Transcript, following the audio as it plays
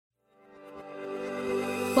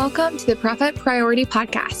Welcome to the Profit Priority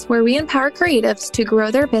Podcast, where we empower creatives to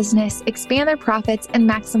grow their business, expand their profits, and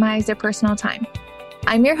maximize their personal time.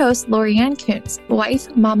 I'm your host, Lorianne Kuntz,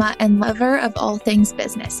 wife, mama, and lover of all things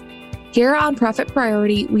business. Here on Profit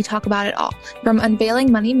Priority, we talk about it all, from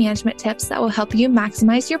unveiling money management tips that will help you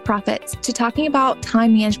maximize your profits to talking about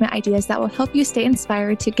time management ideas that will help you stay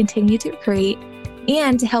inspired to continue to create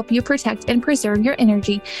and to help you protect and preserve your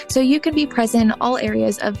energy so you can be present in all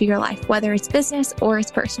areas of your life, whether it's business or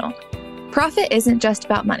it's personal. Profit isn't just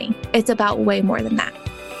about money. It's about way more than that.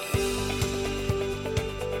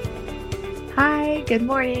 Hi, good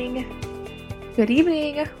morning, good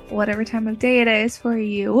evening, whatever time of day it is for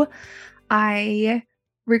you. I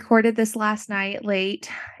recorded this last night late,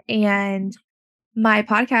 and my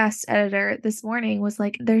podcast editor this morning was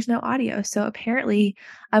like, there's no audio. So apparently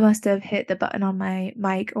I must have hit the button on my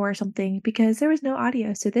mic or something because there was no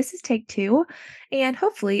audio. So this is take 2, and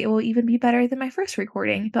hopefully it will even be better than my first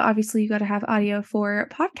recording. But obviously you got to have audio for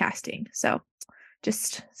podcasting. So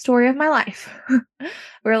just story of my life.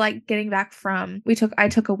 We're like getting back from, I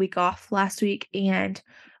took a week off last week, and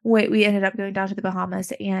we ended up going down to the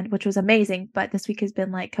Bahamas, and which was amazing. But this week has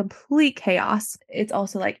been like complete chaos. It's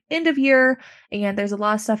also like end of year, and there's a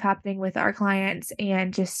lot of stuff happening with our clients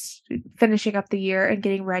and just finishing up the year and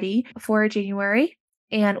getting ready for January.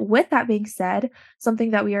 And with that being said, something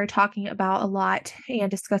that we are talking about a lot and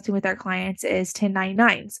discussing with our clients is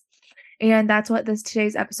 1099's. And that's what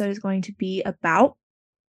today's episode is going to be about.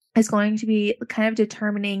 It's going to be kind of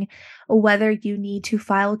determining whether you need to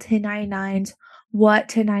file 1099's, what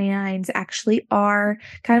 1099's actually are,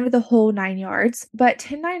 kind of the whole 9 yards. But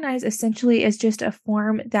 1099's essentially is just a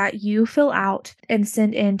form that you fill out and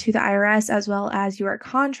send in to the IRS, as well as your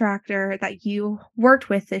contractor that you worked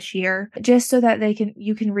with this year, just so that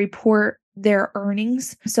you can report their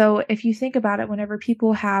earnings. So if you think about it, whenever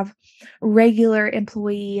people have regular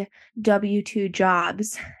employee W-2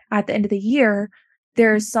 jobs at the end of the year,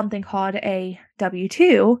 there's something called a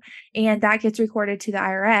W-2, and that gets recorded to the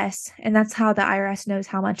IRS, and that's how the IRS knows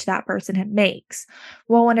how much that person makes.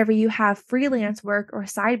 Well, whenever you have freelance work or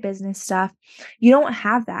side business stuff, you don't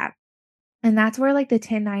have that. And that's where like the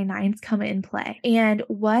 1099's come in play. And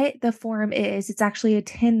what the form is, it's actually a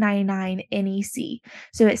 1099 NEC.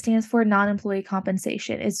 So it stands for non-employee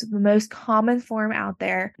compensation. It's the most common form out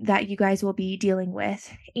there that you guys will be dealing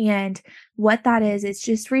with. And what that is, it's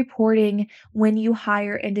just reporting when you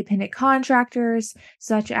hire independent contractors,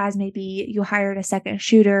 such as maybe you hired a second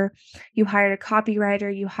shooter, you hired a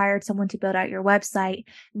copywriter, you hired someone to build out your website.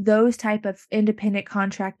 Those type of independent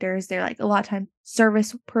contractors, they're like a lot of times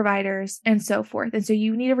service providers and so forth. And so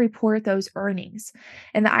you need to report those earnings.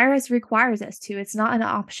 And the IRS requires us to. It's not an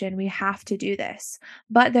option. We have to do this.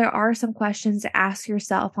 But there are some questions to ask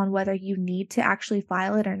yourself on whether you need to actually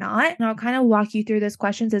file it or not. And I'll kind of walk you through those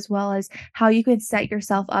questions, as well as how you can set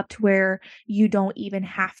yourself up to where you don't even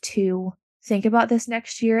have to think about this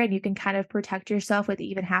next year, and you can kind of protect yourself with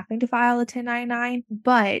even having to file a 1099.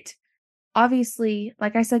 But obviously,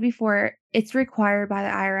 like I said before, it's required by the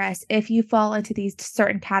IRS if you fall into these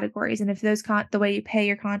certain categories, and if those the way you pay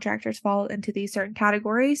your contractors fall into these certain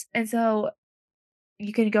categories. And so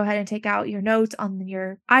you can go ahead and take out your notes on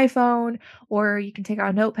your iPhone, or you can take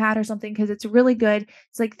out a notepad or something, because it's really good.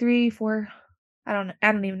 It's like 3, 4, I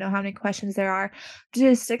don't even know how many questions there are,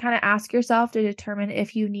 just to kind of ask yourself to determine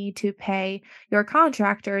if you need to pay your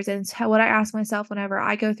contractors. And so what I ask myself whenever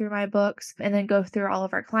I go through my books, and then go through all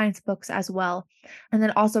of our clients' books as well. And then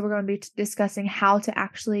also we're going to be discussing how to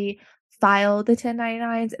actually file the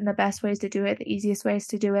 1099's and the best ways to do it, the easiest ways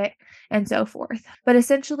to do it, and so forth. But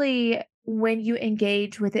essentially, when you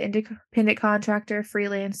engage with the independent contractor,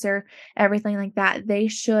 freelancer, everything like that, they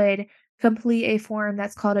should complete a form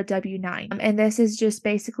that's called a W-9. And this is just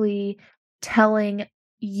basically telling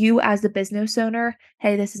you as the business owner,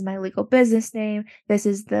 hey, this is my legal business name. This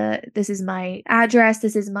is my address.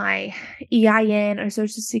 This is my EIN or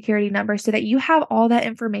social security number, so that you have all that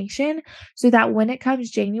information, so that when it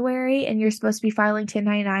comes January and you're supposed to be filing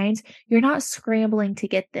 1099's, you're not scrambling to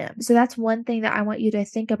get them. So that's one thing that I want you to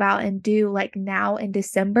think about and do, like now in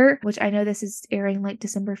December, which I know this is airing like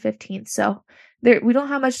December 15th. So we don't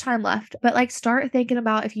have much time left, but like start thinking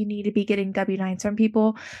about if you need to be getting W-9s from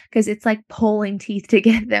people, because it's like pulling teeth to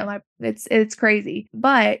get them. It's crazy.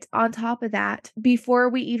 But on top of that, before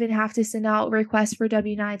we even have to send out requests for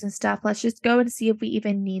W-9s and stuff, let's just go and see if we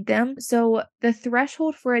even need them. So the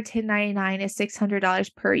threshold for a 1099 is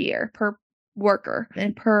 $600 per year, per worker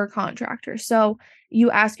and per contractor. So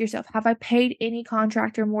you ask yourself, have I paid any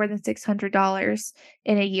contractor more than $600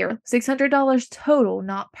 in a year? $600 total,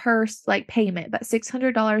 not per like payment, but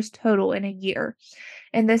 $600 total in a year.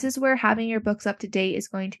 And this is where having your books up to date is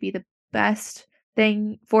going to be the best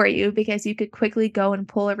thing for you because you could quickly go and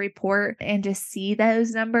pull a report and just see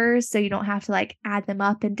those numbers so you don't have to like add them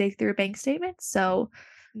up and dig through bank statements. So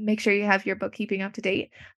make sure you have your bookkeeping up to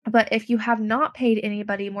date. But if you have not paid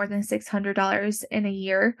anybody more than $600 in a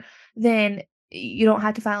year, then you don't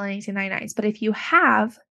have to file any 1099s. But if you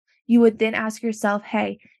have, you would then ask yourself,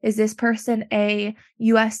 hey, is this person a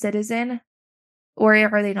US citizen or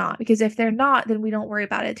are they not? Because if they're not, then we don't worry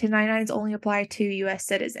about it. 1099s only apply to US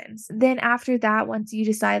citizens. Then after that, once you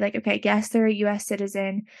decide like, okay, yes, they're a US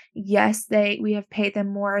citizen. Yes, we have paid them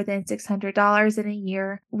more than $600 in a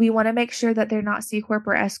year. We want to make sure that they're not C Corp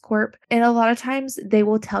or S Corp. And a lot of times they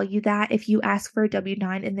will tell you that if you ask for a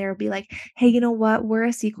W-9 and they'll be like, hey, you know what? We're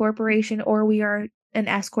a C Corporation or we are an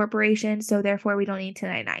S Corporation. So therefore we don't need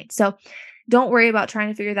 1099. So don't worry about trying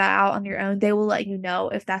to figure that out on your own. They will let you know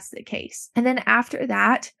if that's the case. And then after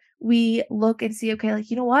that, we look and see, okay, like,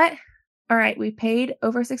 you know what? All right, we paid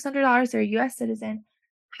over $600. They're a US citizen.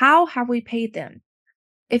 How have we paid them?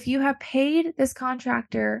 If you have paid this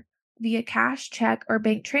contractor via cash, check, or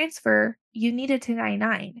bank transfer, you need a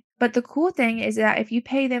 1099. But the cool thing is that if you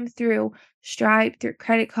pay them through Stripe, through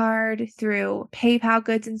credit card, through PayPal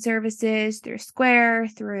goods and services, through Square,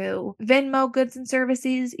 through Venmo goods and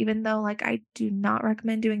services, even though like I do not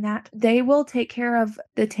recommend doing that, they will take care of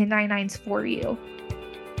the 1099s for you.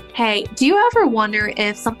 Hey, do you ever wonder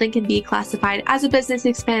if something can be classified as a business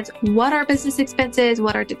expense? What are business expenses?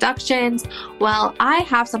 What are deductions? Well, I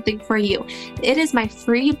have something for you. It is my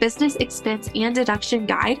free business expense and deduction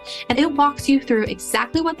guide, and it walks you through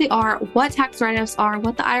exactly what they are, what tax write-offs are,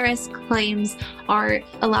 what the IRS claims are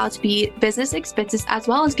allowed to be business expenses, as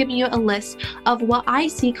well as giving you a list of what I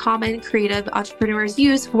see common creative entrepreneurs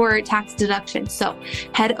use for tax deductions. So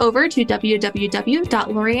head over to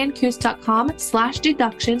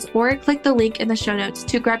www.loriannecoos.com/deductions or click the link in the show notes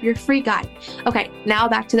to grab your free guide. Okay, now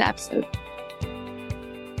back to the episode.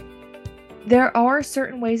 There are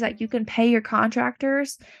certain ways that you can pay your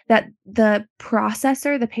contractors that the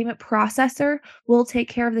payment processor will take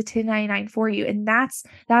care of the 1099 for you. And that's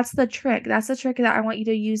the trick. That's the trick that I want you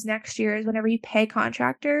to use next year is whenever you pay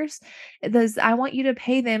contractors, I want you to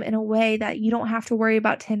pay them in a way that you don't have to worry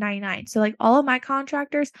about 1099. So like all of my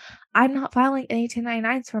contractors, I'm not filing any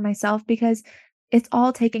 1099s for myself because it's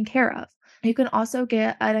all taken care of. You can also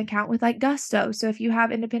get an account with like Gusto. So if you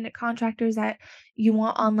have independent contractors that you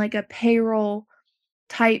want on like a payroll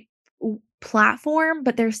type platform,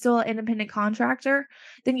 but they're still an independent contractor,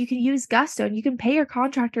 then you can use Gusto and you can pay your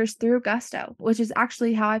contractors through Gusto, which is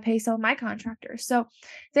actually how I pay some of my contractors. So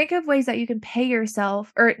think of ways that you can pay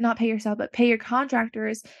yourself or not pay yourself, but pay your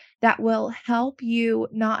contractors that will help you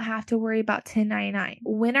not have to worry about 1099.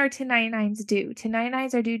 When are 1099s due?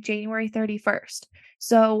 1099s are due January 31st.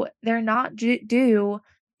 So they're not due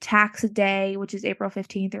tax day, which is April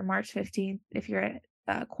 15th or March 15th if you're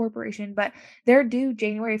a corporation, but they're due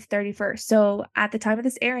January 31st. So at the time of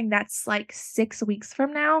this airing, that's like 6 weeks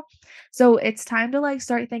from now. So it's time to like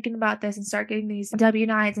start thinking about this and start getting these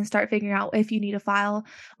W-9s and start figuring out if you need a file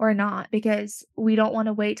or not, because we don't want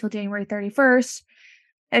to wait till January 31st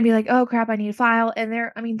and be like, oh crap, I need a file. And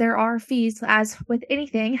there are fees, as with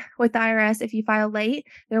anything with the IRS. If you file late,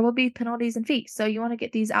 there will be penalties and fees. So you want to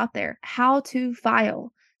get these out there. How to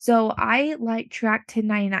file. So I like Track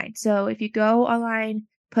 1099. So if you go online,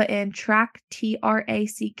 put in Track,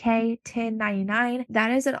 TRACK 1099.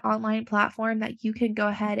 That is an online platform that you can go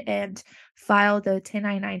ahead and file the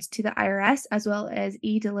 1099s to the IRS as well as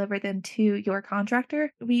e-deliver them to your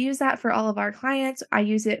contractor. We use that for all of our clients. I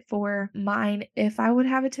use it for mine if I would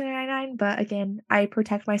have a 1099, but again, I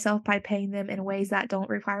protect myself by paying them in ways that don't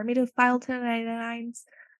require me to file 1099s.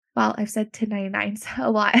 Well, I've said 1099s a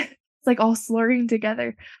lot. It's like all slurring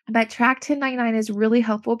together. But Track 1099 is really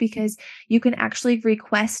helpful because you can actually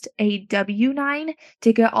request a W-9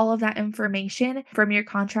 to get all of that information from your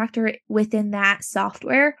contractor within that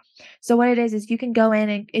software. So what it is you can go in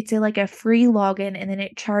and it's like a free login and then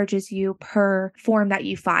it charges you per form that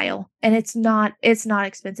you file. And it's not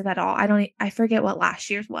expensive at all. I forget what last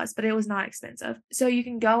year's was, but it was not expensive. So you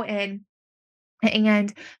can go in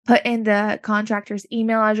and put in the contractor's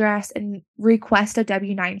email address and request a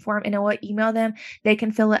W-9 form, and it will email them. They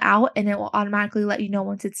can fill it out and it will automatically let you know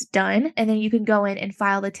once it's done. And then you can go in and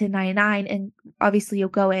file the 1099, and obviously you'll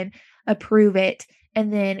go in, approve it,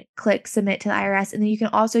 and then click submit to the IRS. And then you can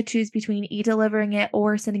also choose between e-delivering it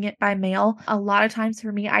or sending it by mail. A lot of times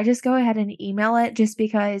for me, I just go ahead and email it just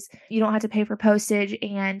because you don't have to pay for postage,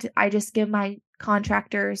 and I just give my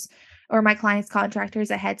contractors or my clients'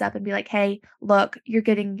 contractors a heads up and be like, hey, look, you're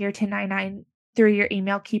getting your 1099 through your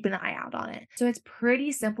email, keep an eye out on it. So it's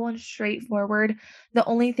pretty simple and straightforward. The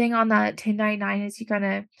only thing on that 1099 is you're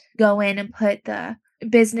gonna go in and put the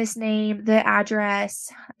business name, the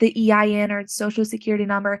address, the EIN or social security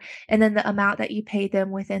number, and then the amount that you paid them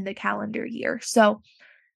within the calendar year. So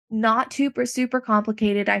not super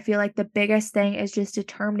complicated. I feel like the biggest thing is just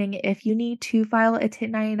determining if you need to file a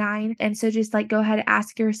 1099. And so just like go ahead and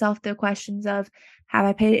ask yourself the questions of, have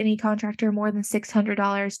I paid any contractor more than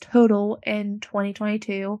 $600 total in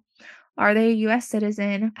 2022? Are they a US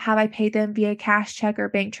citizen? Have I paid them via cash, check, or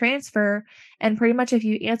bank transfer? And pretty much if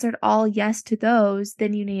you answered all yes to those,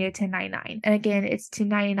 then you need a 1099. And again, it's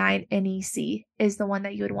 1099 NEC is the one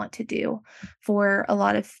that you would want to do for a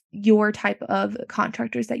lot of your type of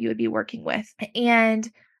contractors that you would be working with. And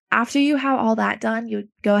after you have all that done, you would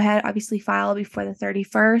go ahead, obviously file before the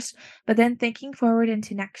 31st, but then thinking forward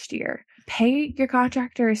into next year, pay your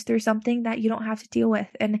contractors through something that you don't have to deal with.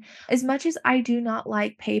 And as much as I do not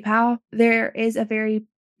like PayPal, there is a very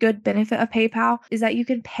good benefit of PayPal is that you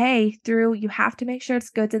can pay through, you have to make sure it's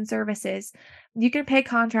goods and services. You can pay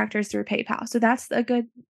contractors through PayPal. So that's a good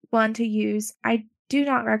one to use. I do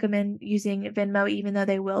not recommend using Venmo, even though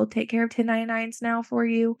they will take care of 1099s now for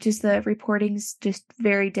you. Just the reporting's just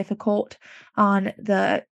very difficult on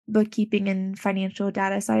the bookkeeping and financial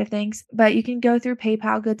data side of things. But you can go through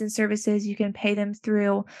PayPal goods and services. You can pay them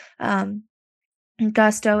through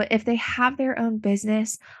Gusto. If they have their own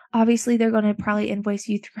business, obviously they're going to probably invoice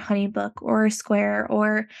you through Honeybook or Square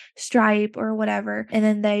or Stripe or whatever, and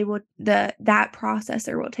then they would that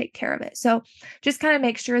processor will take care of it. So just kind of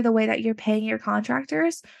make sure the way that you're paying your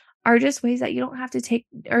contractors are just ways that you don't have to take,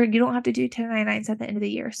 or you don't have to do 1099s at the end of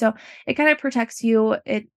the year. So it kind of protects you.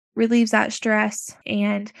 It relieves that stress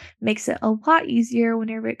and makes it a lot easier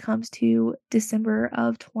whenever it comes to December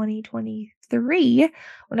of 2023,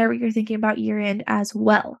 whenever you're thinking about year end as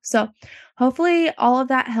well. So hopefully all of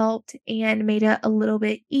that helped and made it a little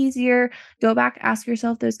bit easier. Go back, ask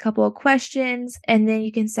yourself those couple of questions, and then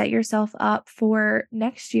you can set yourself up for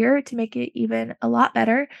next year to make it even a lot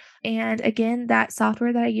better. And again, that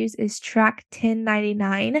software that I use is Track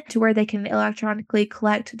 1099, to where they can electronically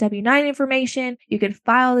collect W-9 information. You can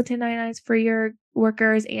file the 1099s for your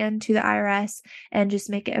workers and to the IRS and just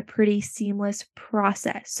make it a pretty seamless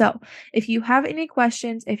process. So if you have any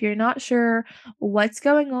questions, if you're not sure what's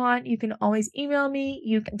going on, you can always email me.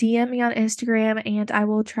 You can DM me on Instagram, and I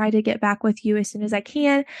will try to get back with you as soon as I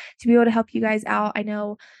can to be able to help you guys out. I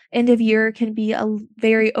know end of year can be a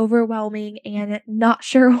very overwhelming and not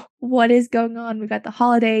sure what is going on. We've got the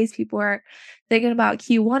holidays. People are thinking about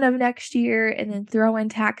Q1 of next year and then throw in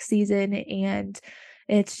tax season, and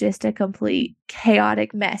it's just a complete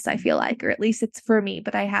chaotic mess, I feel like, or at least it's for me,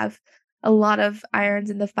 but I have a lot of irons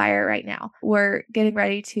in the fire right now. We're getting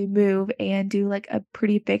ready to move and do like a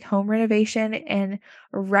pretty big home renovation, and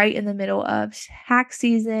right in the middle of tax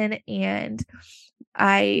season. And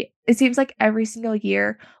it seems like every single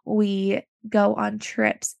year we go on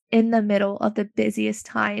trips in the middle of the busiest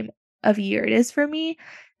time of year it is for me.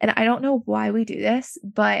 And I don't know why we do this,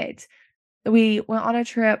 but we went on a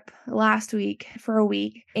trip last week for a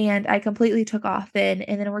week, and I completely took off then.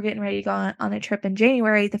 And then we're getting ready to go on a trip in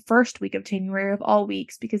January, the first week of January of all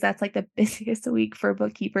weeks, because that's like the busiest week for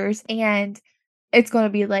bookkeepers. And it's going to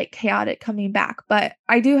be like chaotic coming back. But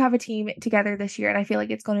I do have a team together this year, and I feel like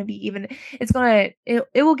it's going to be it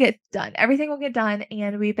will get done. Everything will get done.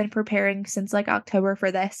 And we've been preparing since like October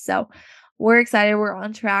for this. So we're excited. We're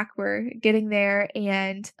on track. We're getting there,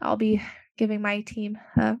 and I'll be giving my team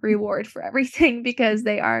a reward for everything because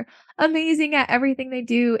they are amazing at everything they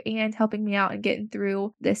do and helping me out and getting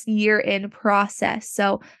through this year-end process.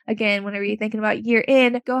 So again, whenever you're thinking about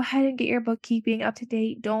year-end, go ahead and get your bookkeeping up to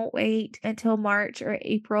date. Don't wait until March or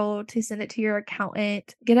April to send it to your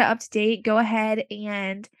accountant. Get it up to date. Go ahead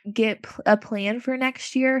and get a plan for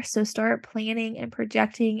next year. So start planning and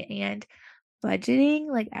projecting and budgeting.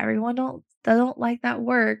 Like everyone don't like that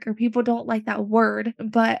work, or people don't like that word,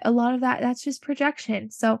 but a lot of that's just projection.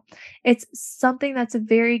 So it's something that's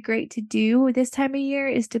very great to do this time of year,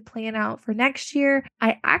 is to plan out for next year.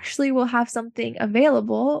 I actually will have something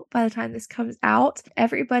available by the time this comes out.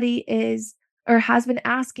 Everybody is or has been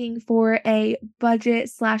asking for a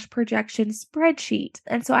budget/projection spreadsheet.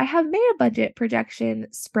 And so I have made a budget projection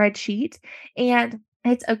spreadsheet, and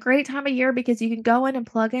it's a great time of year because you can go in and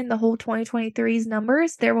plug in the whole 2023's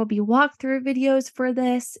numbers. There will be walkthrough videos for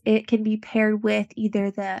this. It can be paired with either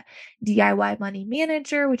the DIY Money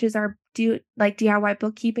Manager, which is our DIY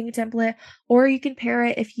bookkeeping template, or you can pair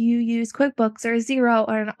it if you use QuickBooks or Xero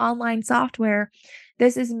or an online software.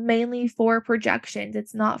 this is mainly for projections.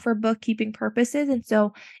 It's not for bookkeeping purposes. And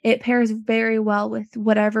so it pairs very well with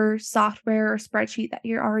whatever software or spreadsheet that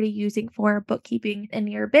you're already using for bookkeeping in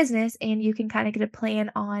your business. And you can kind of get a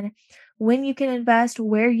plan on when you can invest,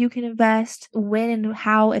 where you can invest, when and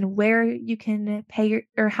how and where you can pay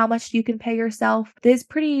or how much you can pay yourself. This is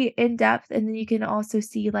pretty in depth. And then you can also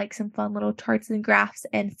see like some fun little charts and graphs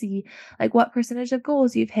and see like what percentage of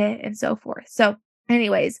goals you've hit and so forth. So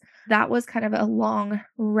anyways, that was kind of a long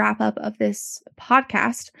wrap up of this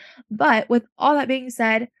podcast. But with all that being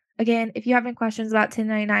said, again, if you have any questions about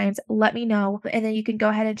 1099s, let me know. And then you can go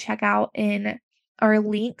ahead and check out in our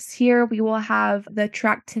links here. We will have the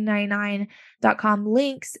track1099.com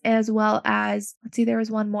links as well as, let's see, there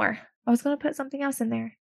was one more. I was going to put something else in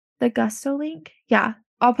there. The Gusto link. Yeah,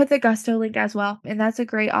 I'll put the Gusto link as well. And that's a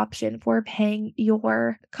great option for paying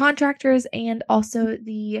your contractors and also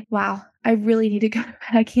I really need to go.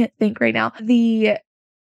 I can't think right now. The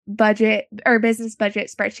budget or business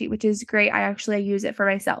budget spreadsheet, which is great. I use it for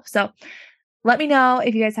myself. So let me know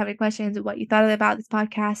if you guys have any questions, what you thought about this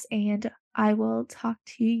podcast, and I will talk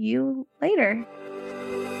to you later.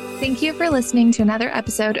 Thank you for listening to another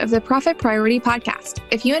episode of the Profit Priority Podcast.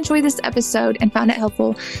 If you enjoyed this episode and found it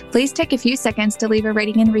helpful, please take a few seconds to leave a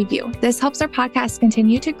rating and review. This helps our podcast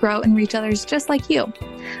continue to grow and reach others just like you.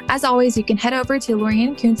 As always, you can head over to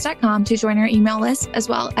LorianneKuntz.com to join our email list, as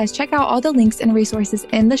well as check out all the links and resources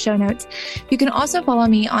in the show notes. You can also follow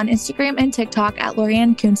me on Instagram and TikTok at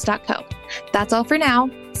LorianneKuntz.co. That's all for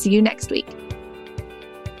now. See you next week.